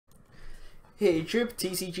Hey YouTube,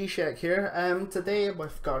 TCG Shack here. Today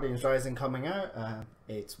with Guardians Rising coming out,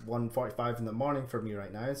 it's 1:45 in the morning for me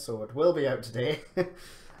right now, so it will be out today.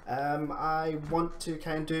 I want to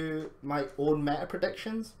kind of do my own meta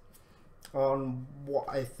predictions on what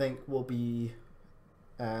I think will be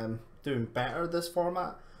doing better this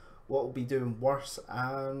format, what will be doing worse,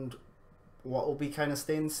 and what will be kind of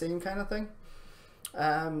staying the same kind of thing.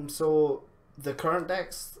 So the current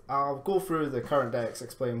decks, I'll go through the current decks,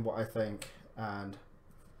 explain what I think, and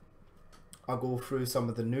I'll go through some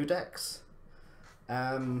of the new decks.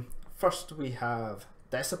 First we have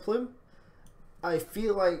Deciplume. I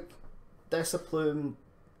feel like Deciplume,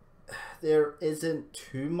 there isn't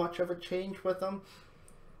too much of a change with them.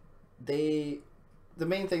 The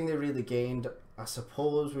main thing they really gained, I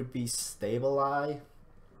suppose, would be Sableye.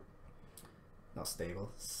 Not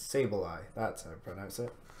stable, Sableye, that's how I pronounce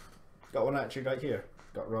it. Got one actually right here.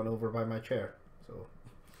 Got run over by my chair. So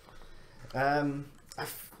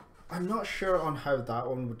I'm not sure on how that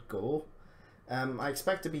one would go. I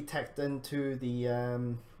expect to be teched into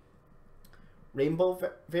the rainbow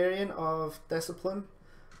variant of Deciplume,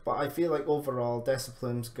 but I feel like overall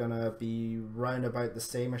Deciplume's gonna be round about the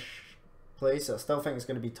same-ish place. I still think it's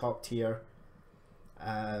gonna be top tier.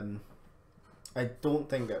 I don't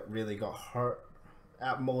think it really got hurt.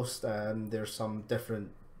 At most, there's some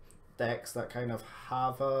different decks that kind of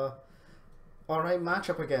have a alright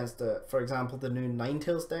matchup against it. For example, the new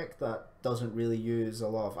Ninetales deck that doesn't really use a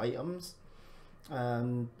lot of items.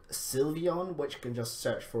 Sylveon, which can just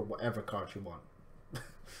search for whatever card you want.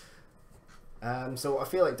 So I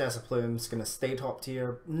feel like Deciplume's going to stay top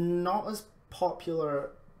tier. Not as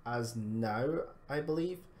popular as now, I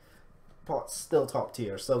believe, but still top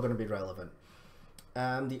tier, still going to be relevant.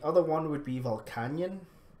 The other one would be Volcanion.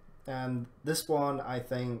 This one, I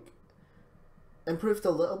think, improved a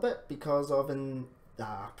little bit because of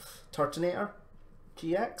Turtonator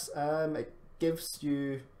GX. It gives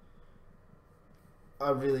you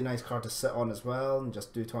a really nice card to sit on as well and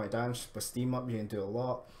just do 20 damage. With Steam up you can do a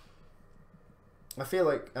lot. I feel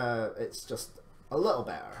like it's just a little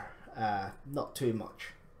better, not too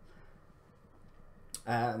much.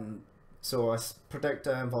 So I predict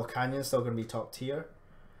Volcanion's still going to be top tier.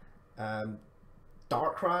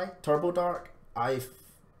 Darkrai, Turbo Dark, I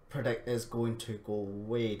predict is going to go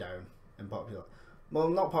way down in popular. Well,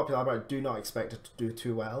 not popular, but I do not expect it to do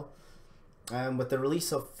too well. With the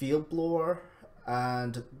release of Field Blower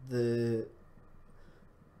and the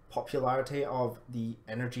popularity of the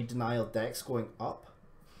energy denial decks going up,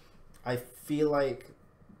 I feel like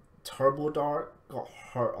Turbo Dark got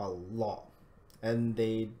hurt a lot and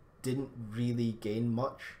they didn't really gain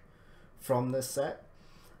much from this set.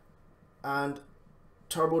 And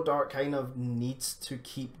Turbo Dark kind of needs to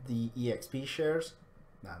keep the EXP shares.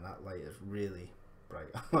 Man, that light is really bright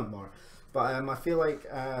on more. But I feel like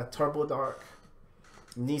Turbo Dark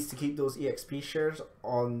needs to keep those EXP shares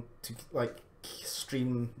on to like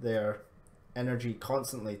stream their energy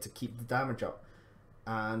constantly to keep the damage up.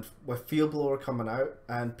 And with Field Blower coming out,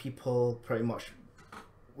 and people pretty much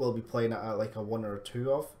will be playing it at like a 1 or a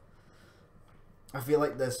 2 of, I feel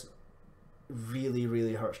like this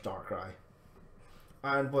really hurts Darkrai.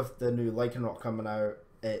 And with the new Lycanroc coming out,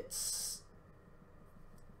 it's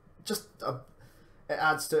just it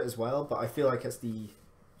adds to it as well, but I feel like it's the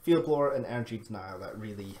Field Blower and Energy Denial that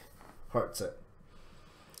really hurts it.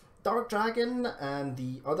 Dark Dragon and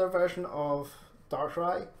the other version of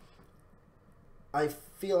Darkrai, I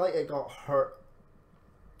feel like it got hurt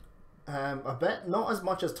a bit, not as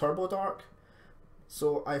much as Turbo Dark,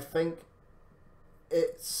 so I think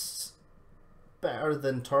it's better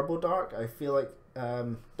than Turbo Dark. I feel like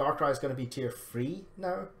Darkrai is going to be tier 3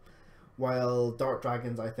 now, while Dark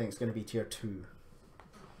Dragons I think is going to be tier 2.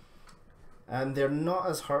 And they're not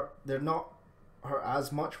as hurt. They're not hurt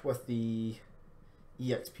as much with the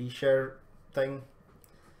EXP share thing,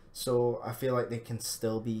 so I feel like they can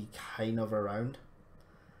still be kind of around.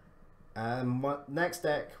 Next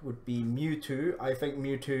deck would be Mewtwo. I think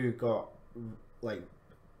Mewtwo got like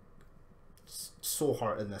so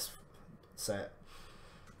hurt in this set.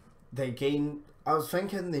 They gain. I was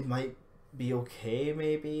thinking they might be okay,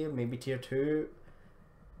 maybe tier 2,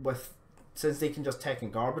 since they can just tech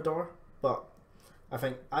in Garbodor. But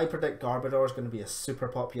I predict Garbodor is going to be a super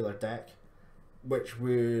popular deck, which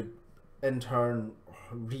would in turn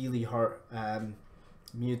really hurt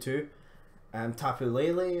Mewtwo. Tapu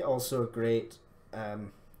Lele, also a great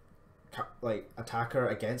like attacker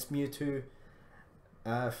against Mewtwo.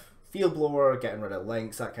 Field Blower, getting rid of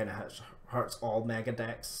Lynx, that kind of hurts all mega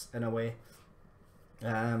decks in a way.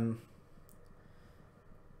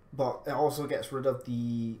 But it also gets rid of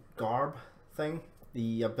the Garb thing,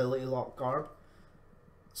 the ability lock Garb.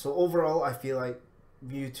 So overall, I feel like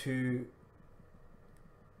Mewtwo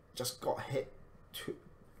just got hit too,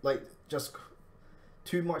 just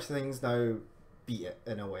too much things now beat it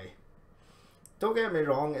in a way. Don't get me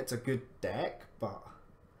wrong, it's a good deck, but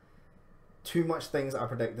too much things I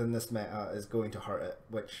predict in this meta is going to hurt it,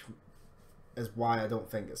 which is why I don't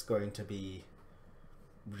think it's going to be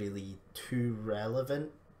really too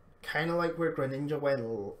relevant. Kind of like where Greninja went,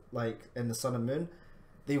 like in the Sun and Moon.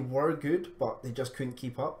 They were good, but they just couldn't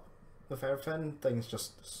keep up with everything. Things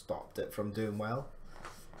just stopped it from doing well.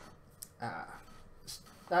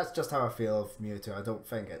 That's just how I feel of Mewtwo. I don't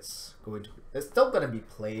think it's going to... It's still going to be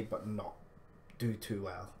played, but not do too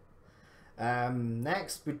well.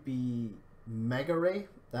 Next would be Megaray.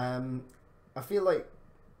 I feel like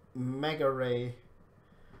Megaray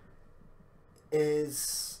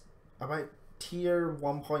is about tier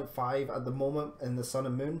 1.5 at the moment in the Sun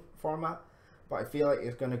and Moon format, but I feel like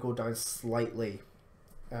it's going to go down slightly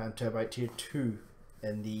to about tier 2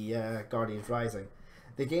 in the Guardians Rising.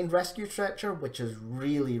 They gained Rescue Stretcher, which is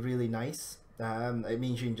really, really nice. It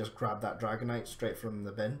means you can just grab that Dragonite straight from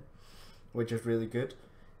the bin, which is really good.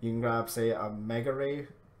 You can grab, say, a Megaray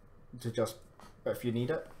to just, if you need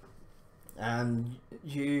it. And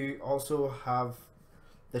you also have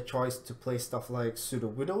the choice to play stuff like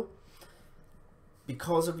Sudowoodo.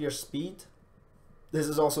 Because of your speed, this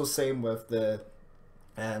is also same with the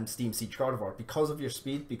Steam Siege Gardevoir. Because of your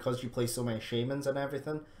speed, because you play so many Shamans and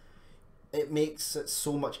everything, it makes it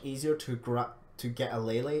so much easier to get a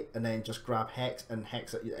Lele and then just grab Hex and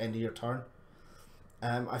Hex at the end of your turn.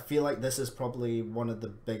 I feel like this is probably one of the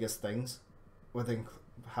biggest things within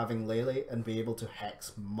having Lele and be able to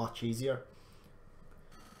Hex much easier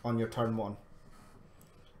on your turn 1.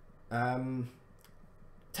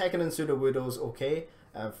 Tekken and Sudowoodo's okay.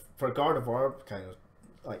 For Gardevoir, kind of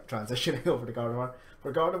like transitioning over to Gardevoir,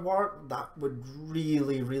 for Gardevoir, that would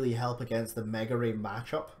really, really help against the Megaray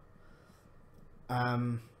matchup.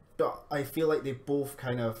 But I feel like they both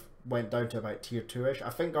kind of went down to about tier 2-ish.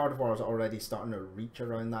 I think Gardevoir is already starting to reach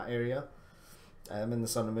around that area in the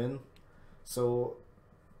Sun and Moon. So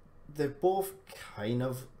they're both kind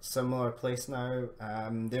of similar place now.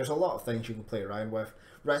 There's a lot of things you can play around with.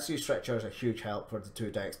 Rescue Stretcher is a huge help for the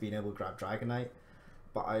two decks being able to grab Dragonite.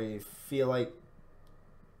 But I feel like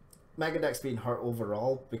Mega Deck's being hurt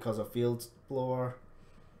overall because of Field Blower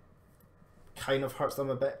kind of hurts them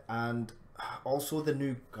a bit, and also the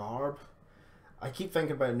new Garb. I keep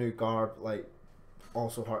thinking about new Garb like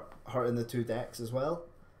also hurting the two decks as well,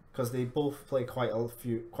 because they both play quite a lot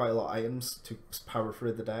of items to power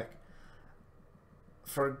through the deck.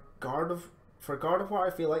 For Gardevoir, I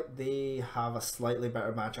feel like they have a slightly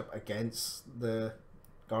better matchup against the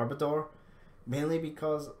Garbodor, mainly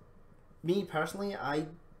because me personally, I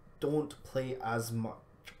don't play as much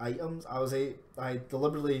items. I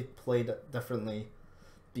deliberately played it differently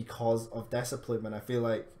because of Deciplume, and I feel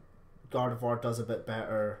like Gardevoir does a bit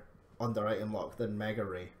better under item lock than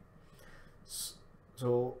Megaray.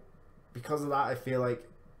 So because of that, I feel like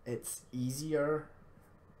it's easier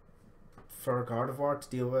for Gardevoir to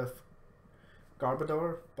deal with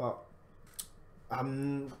Garbodor, but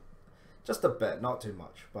just a bit, not too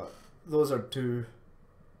much. But those are two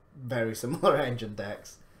very similar engine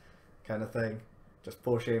decks, kind of thing. Just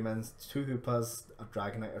 4 Shamans, 2 Hoopas, a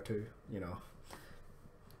Dragonite or 2, you know.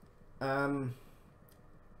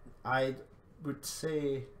 I would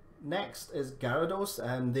say next is Garados,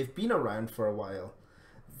 and they've been around for a while.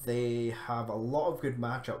 They have a lot of good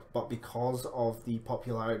matchups, but because of the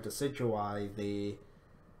popularity of Decidueye, they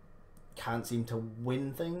can't seem to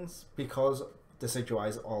win things because Decidueye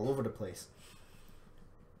is all over the place.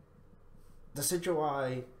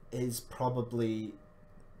 Decidueye is probably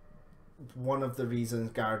one of the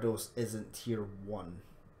reasons Garados isn't tier 1.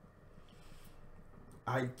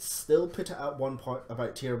 I'd still put it at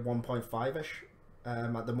about tier 1.5-ish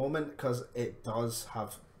at the moment, because it does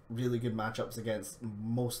have really good matchups against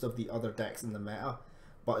most of the other decks in the meta,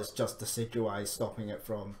 but it's just Decidueye stopping it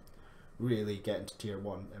from really getting to tier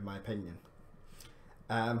 1, in my opinion.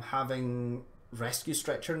 Having Rescue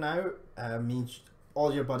Stretcher now means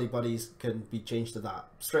all your buddies can be changed to that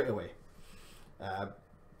straight away.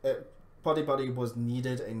 Buddy was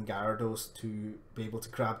needed in Garados to be able to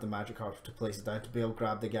grab the Magikarp to place it down, to be able to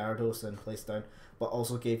grab the Garados and place it down, but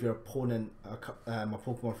also gave your opponent a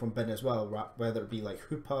Pokemon from bin as well, whether it be like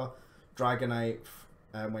Hoopa, Dragonite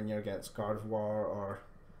when you're against Gardevoir or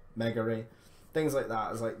Megaray, things like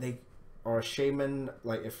that. Is like or a Shaman,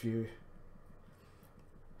 like if you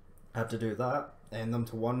had to do that, end them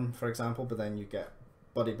to 1 for example, but then you get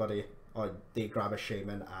buddy, or they grab a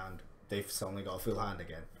Shaman and they've suddenly got a full hand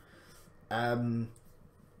again.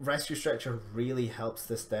 Rescue Stretcher really helps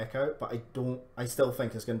this deck out, but I still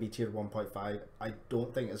think it's going to be tier 1.5. I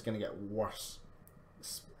don't think it's going to get worse.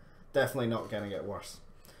 It's definitely not going to get worse.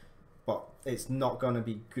 But it's not going to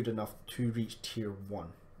be good enough to reach tier 1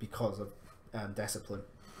 because of Deciplume.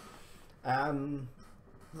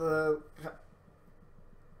 The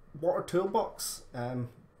Water Toolbox.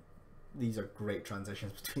 These are great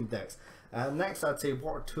transitions between decks. Next, I'd say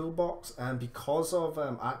Water Toolbox, and because of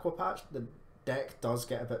Aqua Patch, the deck does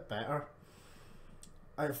get a bit better.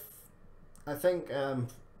 I think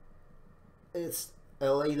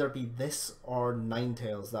it'll either be this or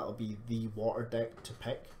Ninetales that'll be the water deck to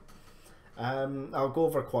pick. I'll go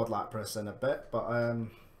over Quad Lapras in a bit, but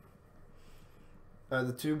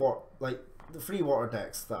the three water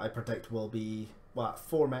decks that I predict will be, well,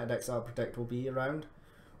 4 meta decks I'll predict will be around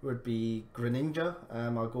would be Greninja.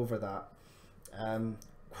 I'll go over that.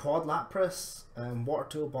 Quad Lapras, Water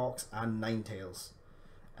Toolbox, and Ninetales.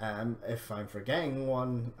 If I'm forgetting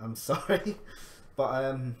one, I'm sorry,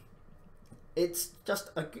 but it's just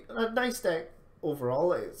a nice deck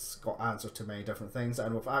overall. It's got answers to many different things,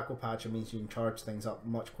 and with Aqua Patch it means you can charge things up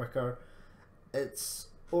much quicker. It's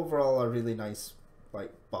overall a really nice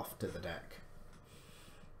buff to the deck.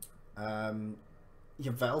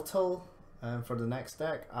 Yveltal for the next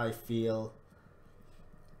deck, I feel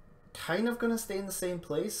kind of going to stay in the same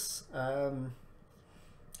place.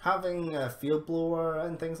 Having a field blower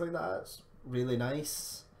and things like that is really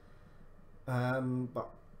nice, but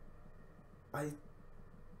I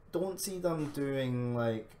don't see them doing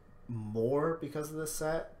more because of this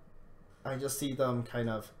set. I just see them kind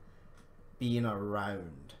of being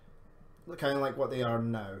around, kind of like what they are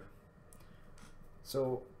now.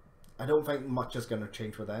 So I don't think much is going to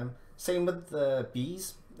change with them. Same with the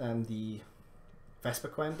bees and the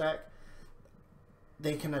Vespiquen deck.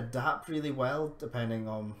 They can adapt really well depending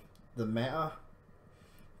on the meta,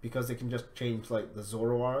 because they can just change the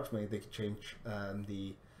Zoroarks. Maybe they can change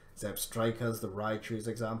the Zebstrikers, the Raichu's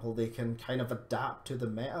example. They can kind of adapt to the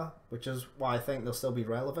meta, which is why I think they'll still be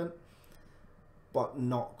relevant, but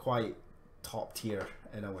not quite top tier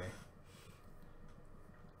in a way.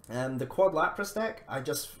 The Quad Lapras deck, I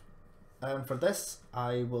just for this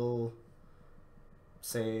I will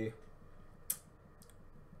say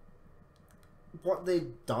what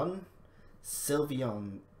they've done,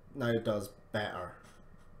 Sylveon now does better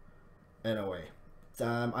in a way.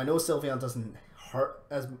 I know Sylveon doesn't hurt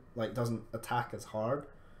as doesn't attack as hard,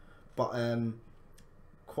 but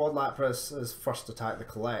Quad Lapras' first attack, the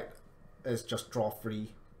Collect, is just draw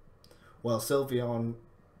free, while Sylveon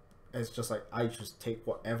is just I just take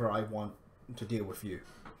whatever I want to deal with you,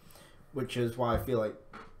 which is why I feel like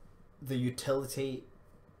the utility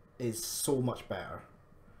is so much better.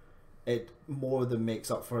 It more than makes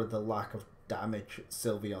up for the lack of damage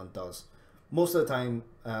Sylveon does. Most of the time,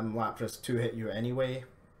 Lapras 2-hit you anyway,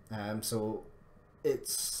 so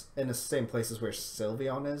it's in the same places where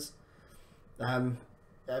Sylveon is.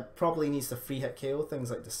 It probably needs to 3-hit KO things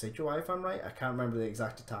like Decidueye, if I'm right. I can't remember the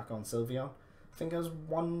exact attack on Sylveon. I think it was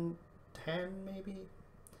 110 maybe.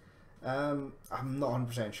 I'm not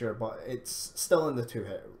 100% sure, but it's still in the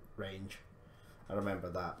 2-hit range. I remember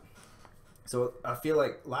that. So I feel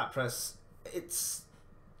like Lapras, it's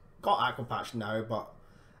got Aqua Patch now, but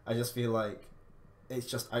I just feel like it's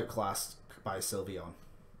just outclassed by Sylveon.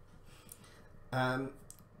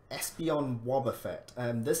 Espeon Wobb effect.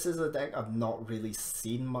 This is a deck I've not really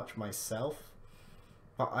seen much myself,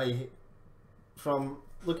 but from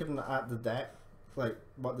looking at the deck,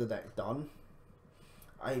 what the deck done,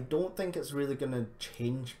 I don't think it's really going to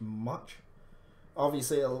change much.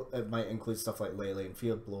 Obviously it might include stuff like Lele and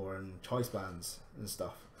Field Blower and Choice Bands and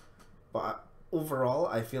stuff, but overall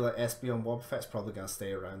I feel like Espeon Wobb effect's probably going to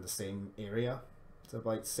stay around the same area. So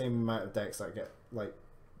same amount of decks that get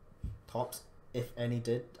tops, if any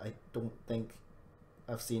did. I don't think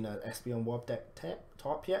I've seen an Espeon Wobb deck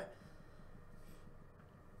top yet,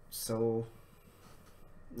 so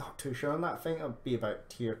not too sure on that. I think it'll be about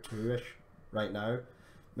tier 2-ish right now,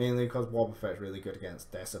 mainly because Wobb effect's really good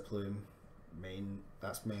against Deciplume.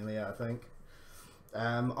 That's mainly it, I think.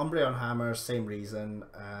 Umbreon Hammer, same reason.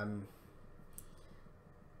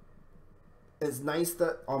 It's nice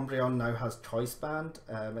that Umbreon now has Choice Band.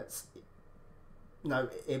 It's now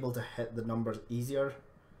able to hit the numbers easier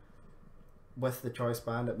with the Choice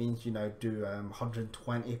Band. It means you now do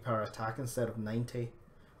 120 per attack instead of 90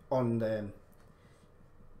 on the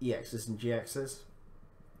EXs and GXs.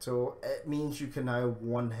 So it means you can now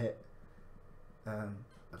one-hit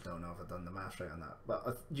I don't know if I've done the math right on that,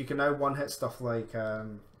 but you can now one-hit stuff like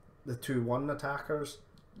the 2-1 attackers,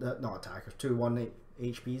 not attackers, 2-1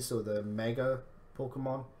 HP, so the Mega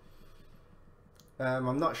Pokemon.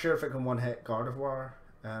 I'm not sure if it can one-hit Gardevoir.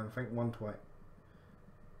 I think 120.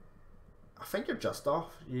 I think you're just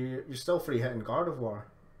off. You're still free hitting Gardevoir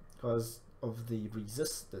because of the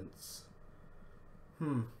resistance.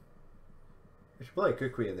 You should play a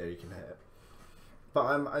Kukui in there, you can hit it.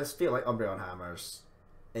 But I just feel like Umbreon Hammers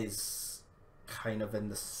is kind of in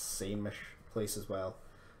the same-ish place as well.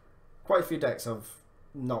 Quite a few decks have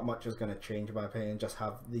not much is going to change in my opinion, just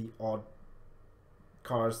have the odd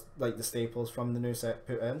cards like the staples from the new set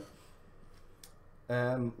put in.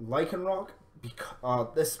 Lycanroc, because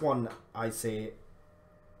this one I say,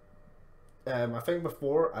 I think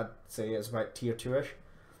before I'd say it's about tier 2ish,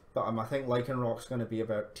 but I think Lycanroc's going to be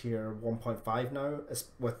about tier 1.5 now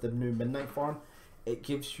with the new Midnight form. It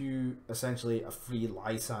gives you essentially a free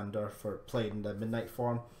Lysander for playing the Midnight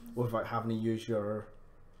form without having to use your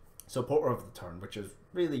supporter of the turn, which is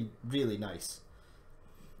really, really nice.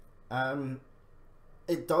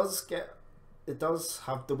 It does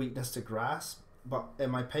have the weakness to grass, but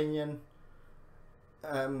in my opinion,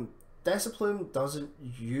 Deciplume doesn't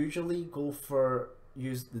usually go for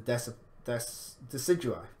use the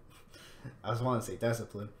Decidui. I just want to say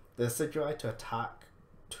Deciplume. The Decidui to attack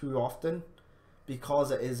too often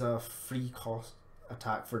because it is a free cost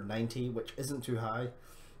attack for 90, which isn't too high.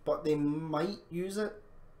 But they might use it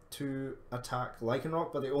to attack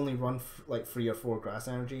Lycanroc, but they only run like 3 or 4 grass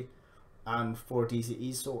energy and 4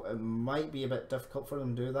 DCEs, so it might be a bit difficult for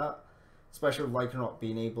them to do that, especially with Lycanroc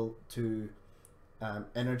being able to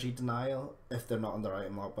energy denial if they're not on their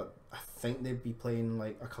item lock. But I think they'd be playing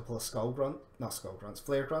like a couple of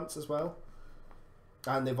Flare Grunts as well,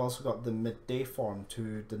 and they've also got the midday form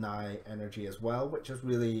to deny energy as well, which is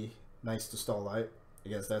really nice to stall out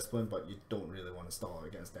against Deciplume, but you don't really want to stall out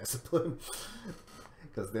against Deciplume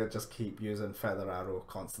because they'll just keep using Feather Arrow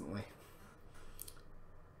constantly.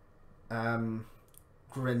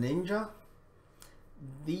 Greninja,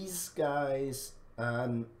 these guys,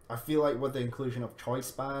 I feel like with the inclusion of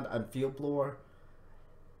Choice Band and Field Blower,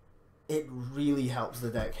 it really helps the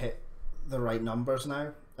deck hit the right numbers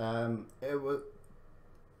now.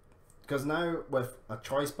 Because now with a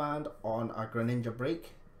Choice Band on a Greninja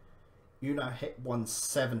break, you now hit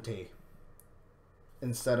 170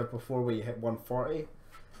 instead of before where you hit 140,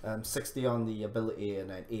 60 on the ability and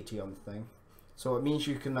then 80 on the thing. So it means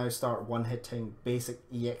you can now start one-hitting basic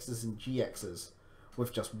EXs and GXs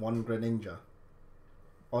with just one Greninja.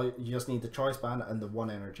 Or you just need the Choice Band and the 1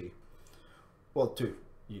 energy. Well, 2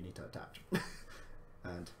 you need to attach.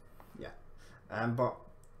 And yeah. But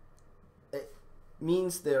it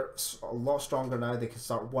means they're a lot stronger now. They can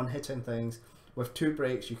start one-hitting things. With 2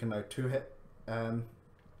 breaks, you can now 2-hit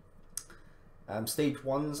stage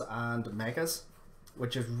 1s and megas,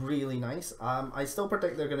 which is really nice. I still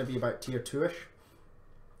predict they're going to be about tier 2ish.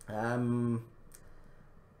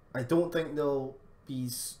 I don't think they'll be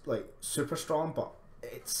like super strong, but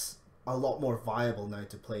it's a lot more viable now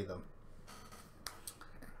to play them.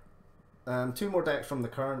 2 more decks from the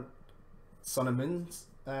current Sun and Moon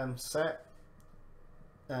set.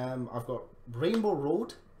 I've got Rainbow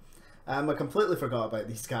Road. I completely forgot about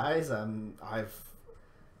these guys.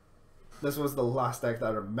 This was the last deck that I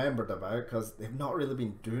remembered about because they've not really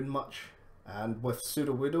been doing much, and with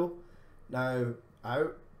Sudowoodo now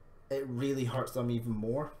out, it really hurts them even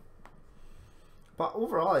more. But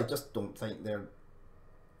overall, I just don't think they're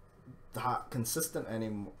that consistent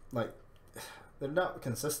anymore. Like, they're not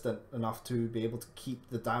consistent enough to be able to keep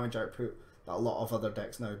the damage output that a lot of other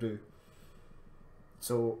decks now do.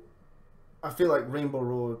 So I feel like Rainbow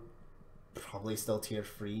Road probably still tier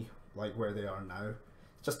 3, like where they are now.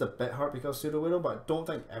 It's just a bit hurt because Sudowoodo, but I don't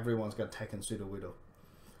think everyone's going to take in Sudowoodo.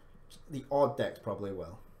 The odd decks probably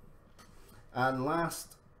will. And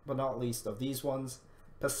last but not least of these ones,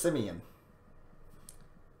 Passimian.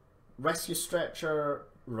 Rescue Stretcher,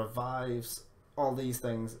 Revives, all these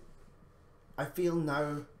things, I feel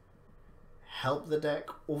now help the deck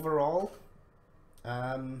overall.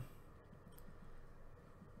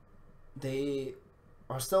 They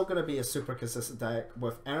are still going to be a super consistent deck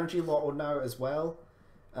with Energy Lotto now as well.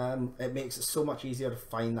 It makes it so much easier to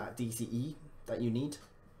find that DCE that you need.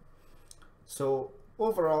 So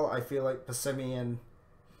overall, I feel like Passimian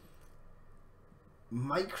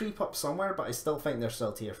might creep up somewhere, but I still think they're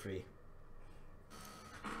still tier 3.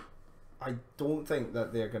 I don't think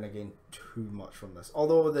that they're going to gain too much from this,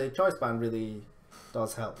 although the Choice Band really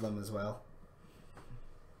does help them as well.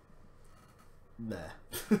 Nah.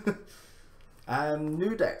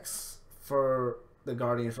 New decks for the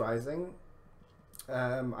Guardians Rising.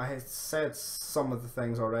 I had said some of the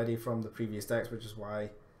things already from the previous decks, which is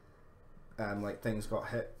why like things got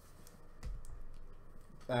hit.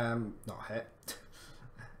 Not hit.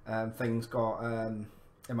 things got, in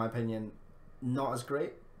my opinion, not as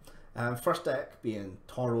great. First deck being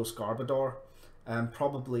Tauros Garbodor,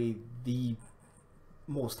 probably the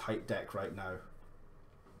most hyped deck right now.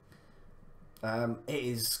 It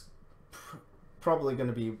is probably going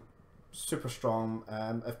to be super strong.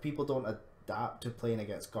 If people don't adapt to playing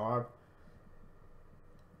against Garb,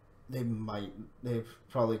 they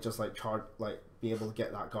probably just like be able to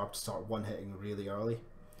get that Garb to start one hitting really early.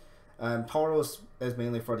 Tauros is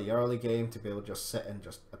mainly for the early game to be able to just sit and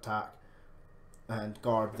just attack, and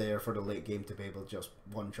Garb there for the late game to be able to just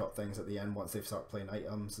one shot things at the end once they've started playing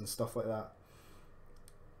items and stuff like that.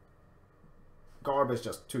 Garb is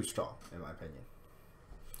just too strong in my opinion.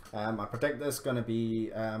 I predict this is going to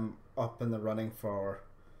be up in the running for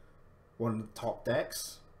one of the top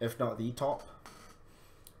decks, if not the top.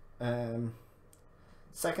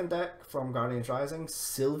 Second deck from Guardians Rising,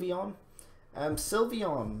 Sylveon.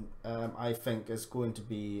 Sylveon, I think, is going to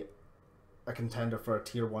be a contender for a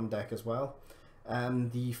tier 1 deck as well.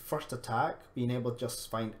 The first attack, being able to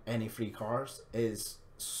just find any free cards, is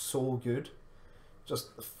so good. Just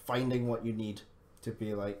finding what you need to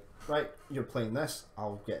be like, right, you're playing this,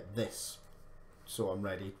 I'll get this, so I'm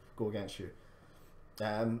ready to go against you.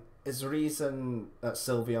 Is the reason that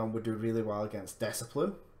Sylveon would do really well against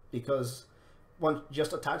Deciplume, because once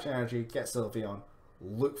just attach energy, get Sylveon,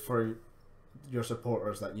 look for your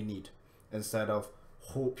supporters that you need, instead of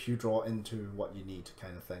hope you draw into what you need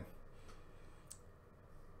kind of thing.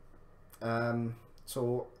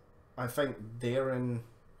 So I think they're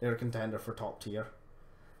a contender for top tier.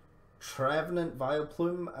 Trevenant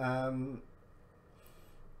Vileplume,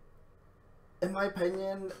 in my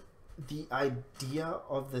opinion, the idea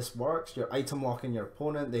of this works. You're item locking your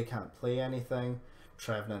opponent, they can't play anything.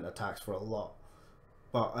 Trevenant attacks for a lot,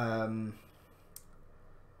 but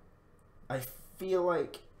I feel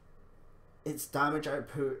like its damage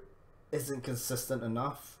output isn't consistent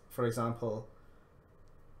enough. For example,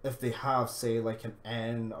 if they have, say, like an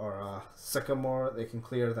N or a Sycamore, they can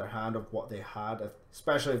clear their hand of what they had,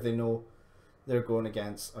 especially if they know they're going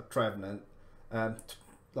against a Trevenant.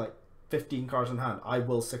 Like 15 cards in hand, I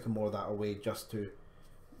will Sycamore that away just to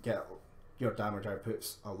get your damage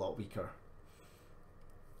outputs a lot weaker.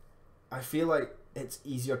 I feel like it's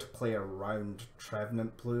easier to play around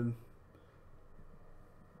Trevenant Plume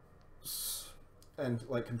and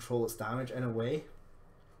like control its damage in a way,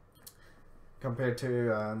 compared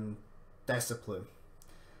to Deciplume.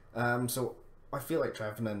 So I feel like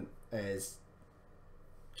Trevenant is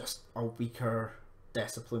just a weaker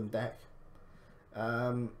Deciplume deck.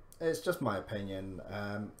 It's just my opinion.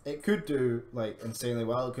 It could do like insanely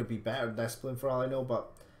well, it could be better than Deciplume for all I know,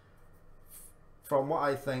 but from what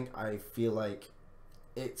I think, I feel like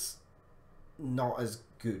it's not as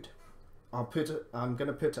good. I'm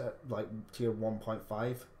gonna put it like tier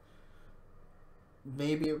 1.5.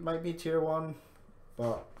 Maybe it might be tier 1,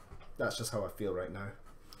 but that's just how I feel right now.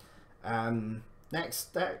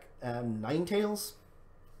 Next deck, Ninetales.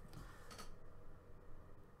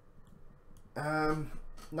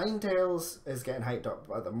 Ninetales is getting hyped up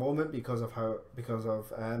at the moment because of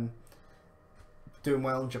doing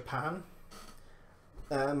well in Japan.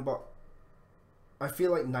 But I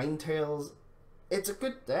feel like Ninetales, it's a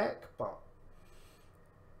good deck, but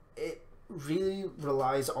it really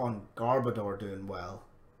relies on Garbodor doing well.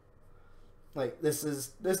 Like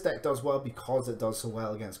this deck does well because it does so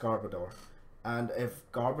well against Garbodor, and if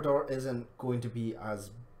Garbodor isn't going to be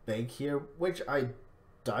as big here, which I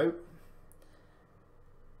doubt,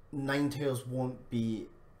 Ninetales won't be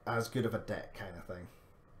as good of a deck kind of thing.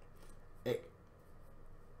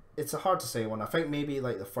 It's a hard to say one. I think maybe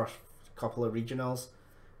like the first couple of regionals,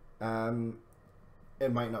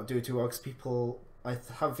 it might not do too well because I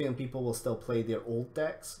have a feeling people will still play their old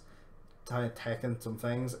decks, try to tech in some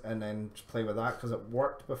things and then just play with that because it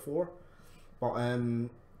worked before. But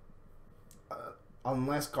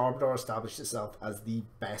unless Garbodor established itself as the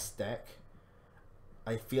best deck,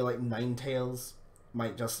 I feel like Ninetales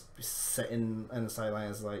might just be sitting in the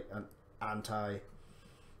sideline as like an anti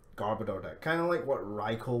Garbodor deck, kind of like what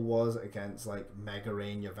Raikou was against like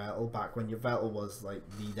Megaray and Yveltal back when Yveltal was like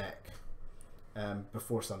the deck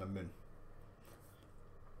before Sun and Moon.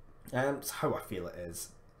 That's how I feel it is.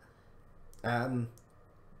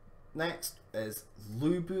 Next is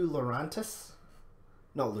lurantis.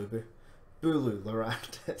 Not Lubu. Bulu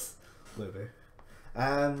lurantis. Lubu.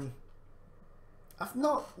 I've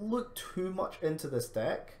not looked too much into this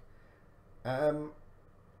deck.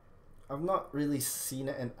 I've not really seen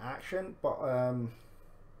it in action, but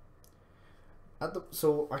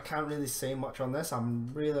so I can't really say much on this.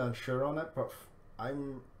 I'm really unsure on it, but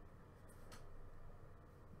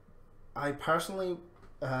I personally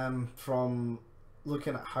from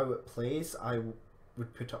looking at how it plays, I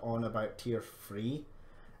would put it on about tier 3.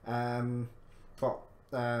 But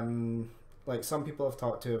like some people I've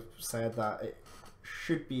talked to have said that it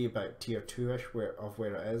should be about tier 2-ish of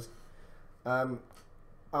where it is. I'm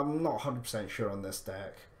not 100% sure on this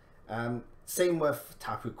deck. Same with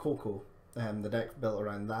Tapu Koko, the deck built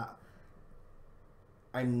around that.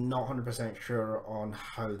 I'm not 100% sure on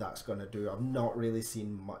how that's going to do. I've not really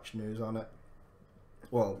seen much news on it.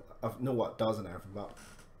 Well, I know what it does and everything, but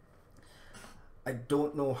I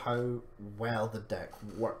don't know how well the deck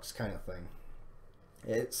works, kind of thing.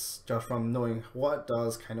 It's just from knowing what it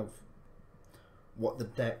does, kind of what the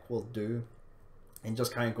deck will do, and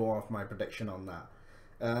just kind of go off my prediction on that.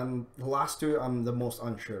 The last two I'm the most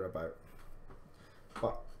unsure about,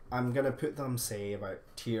 but I'm going to put them, say, about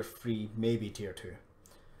tier 3, maybe tier 2.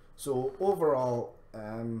 So overall,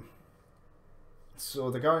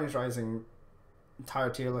 so the Guardians Rising entire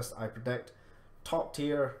tier list, I predict top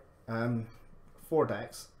tier 4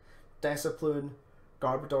 decks: Deciplume,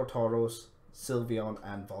 Garbodor Tauros, Sylveon,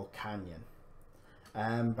 and Volcanion.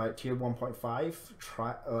 About tier 1.5,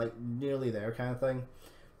 like nearly there kind of thing.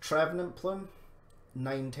 Trev, Plume,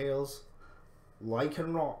 Ninetales,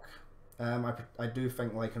 Lycanroc. I do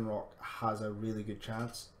think Lycanroc has a really good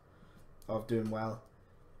chance of doing well.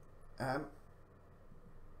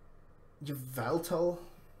 Yveltal.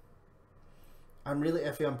 I'm really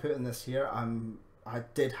iffy on putting this here. I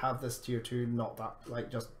did have this tier 2 not that, like,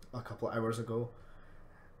 just a couple of hours ago,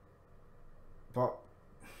 but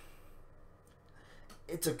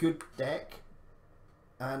it's a good deck,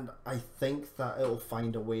 and I think that it'll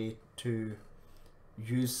find a way to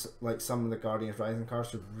use like some of the Guardians Rising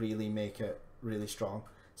cards to really make it really strong.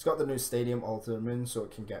 It's got the new Stadium All to the Moon, so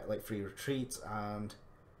it can get like free retreats, and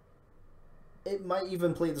it might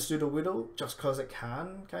even play the Sudowoodo just because it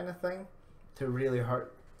can, kind of thing, to really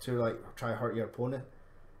hurt, to like try hurt your opponent.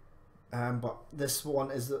 But this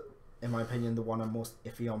one is, in my opinion, the one I'm most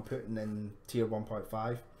iffy on putting in tier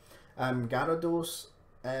 1.5. Garados,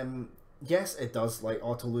 yes, it does like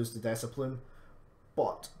auto lose the Deciplume,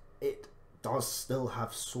 but it does still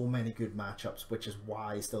have so many good matchups, which is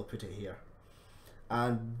why I still put it here.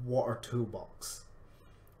 And Water Toolbox.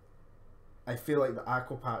 I feel like the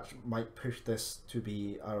Aqua Patch might push this to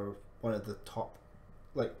be one of the top,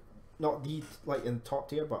 like, not the, like, in top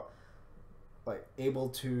tier, but like able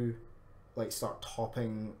to like start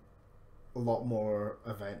topping a lot more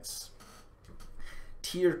events.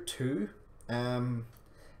 Tier 2, I'm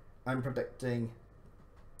predicting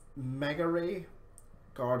Megaray,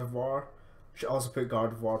 Garbodor. Should also put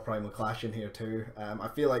Garbodor Primal Clash in here too. I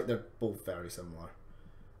feel like they're both very similar,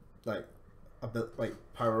 like a bit like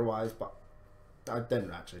power wise, but I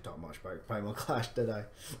didn't actually talk much about Primal Clash, did I?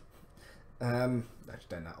 Actually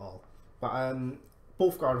didn't at all. But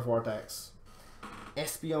both Gardevoir decks.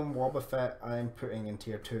 Espeon Wobbuffet I'm putting in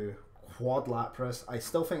tier 2. Quad Lapras, I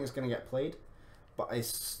still think it's going to get played, but I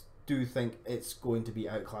do think it's going to be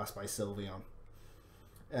outclassed by Sylveon.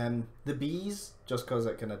 The Bees, just because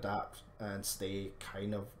it can adapt and stay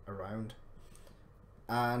kind of around.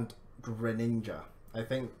 And Greninja. I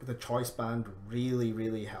think the Choice Band really,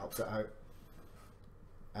 really helps it out.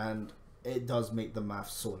 And it does make the math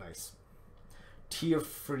so nice. Tier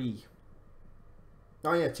 3.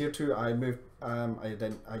 Oh yeah, tier 2 I moved,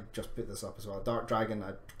 I just put this up as well. Dark Dragon,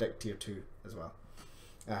 I predict tier 2 as well.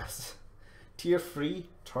 Tier 3,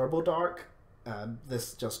 Turbo Dark.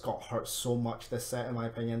 This just got hurt so much this set, in my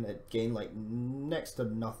opinion. It gained like next to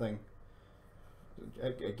nothing.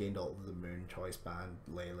 It gained all of the Moon, Choice Band,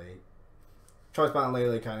 Lele. Choice Band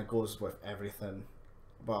Lele kind of goes with everything,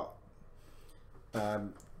 but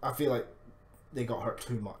I feel like they got hurt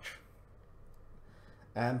too much.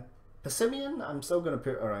 Passimian, I'm still going to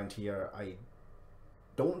put around here. I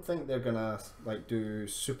don't think they're going to like do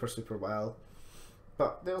super well,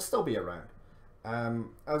 but they'll still be around.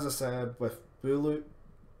 As I said, with Bulu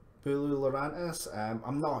lurantis,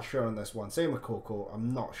 I'm not sure on this one. Same with Koko,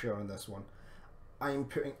 I'm not sure on this one. I'm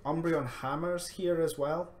putting Umbreon Hammers here as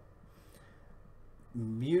well.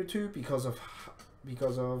 Mewtwo because of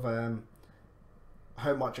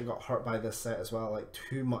how much I got hurt by this set as well. Like,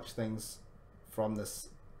 too much things from this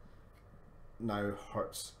now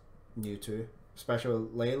hurts Mewtwo. Especially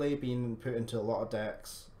Lele being put into a lot of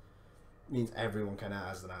decks means everyone kind of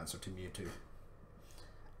has an answer to Mewtwo.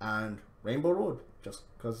 And Rainbow Road, just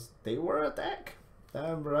because they were a deck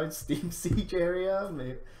around Steam Siege area,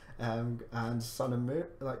 and Sun and Moon,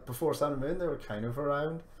 like before Sun and Moon they were kind of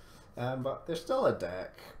around, but they're still a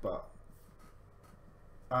deck. But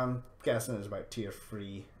I'm guessing it's about tier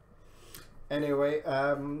 3. Anyway,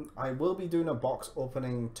 I will be doing a box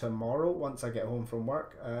opening tomorrow once I get home from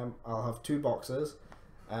work. I'll have 2 boxes.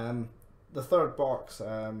 The third box,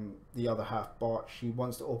 the other half bought. She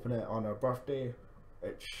wants to open it on her birthday,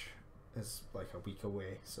 which is like a week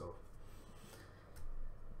away, so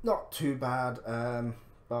not too bad.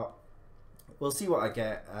 But we'll see what I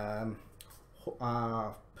get.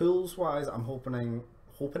 Pulls wise, I'm hoping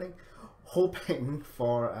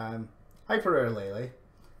for Hyper Rare Lele,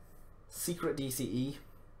 Secret DCE,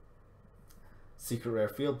 Secret Rare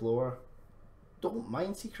Field Blower. Don't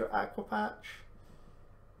mind Secret Aqua Patch.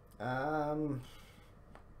 I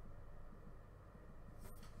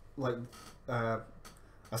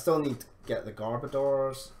still need to get the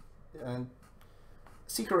Garbodors, and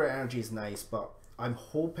Secret Rare Energy is nice, but I'm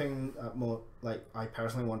hoping I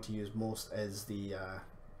personally want to use most is the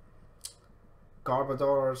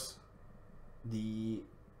Garbodors, the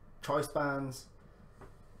Choice Bands,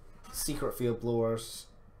 Secret Field Blowers,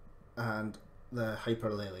 and the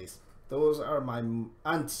Hyper Lilies. Those are my,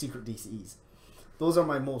 and Secret DCEs. Those are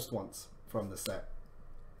my most wants from the set.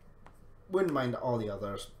 Wouldn't mind all the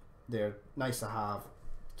others. They're nice to have,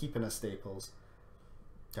 keeping as staples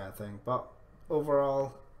kind of thing. But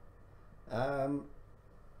overall,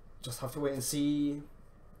 just have to wait and see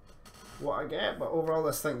what I get. But overall,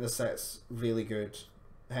 I think this set's really good.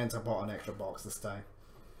 Hence, I bought an extra box this time.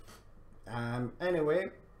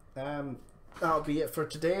 Anyway, that'll be it for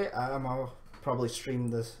today. I'll probably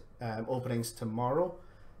stream the openings tomorrow.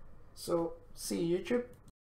 So, see you, YouTube.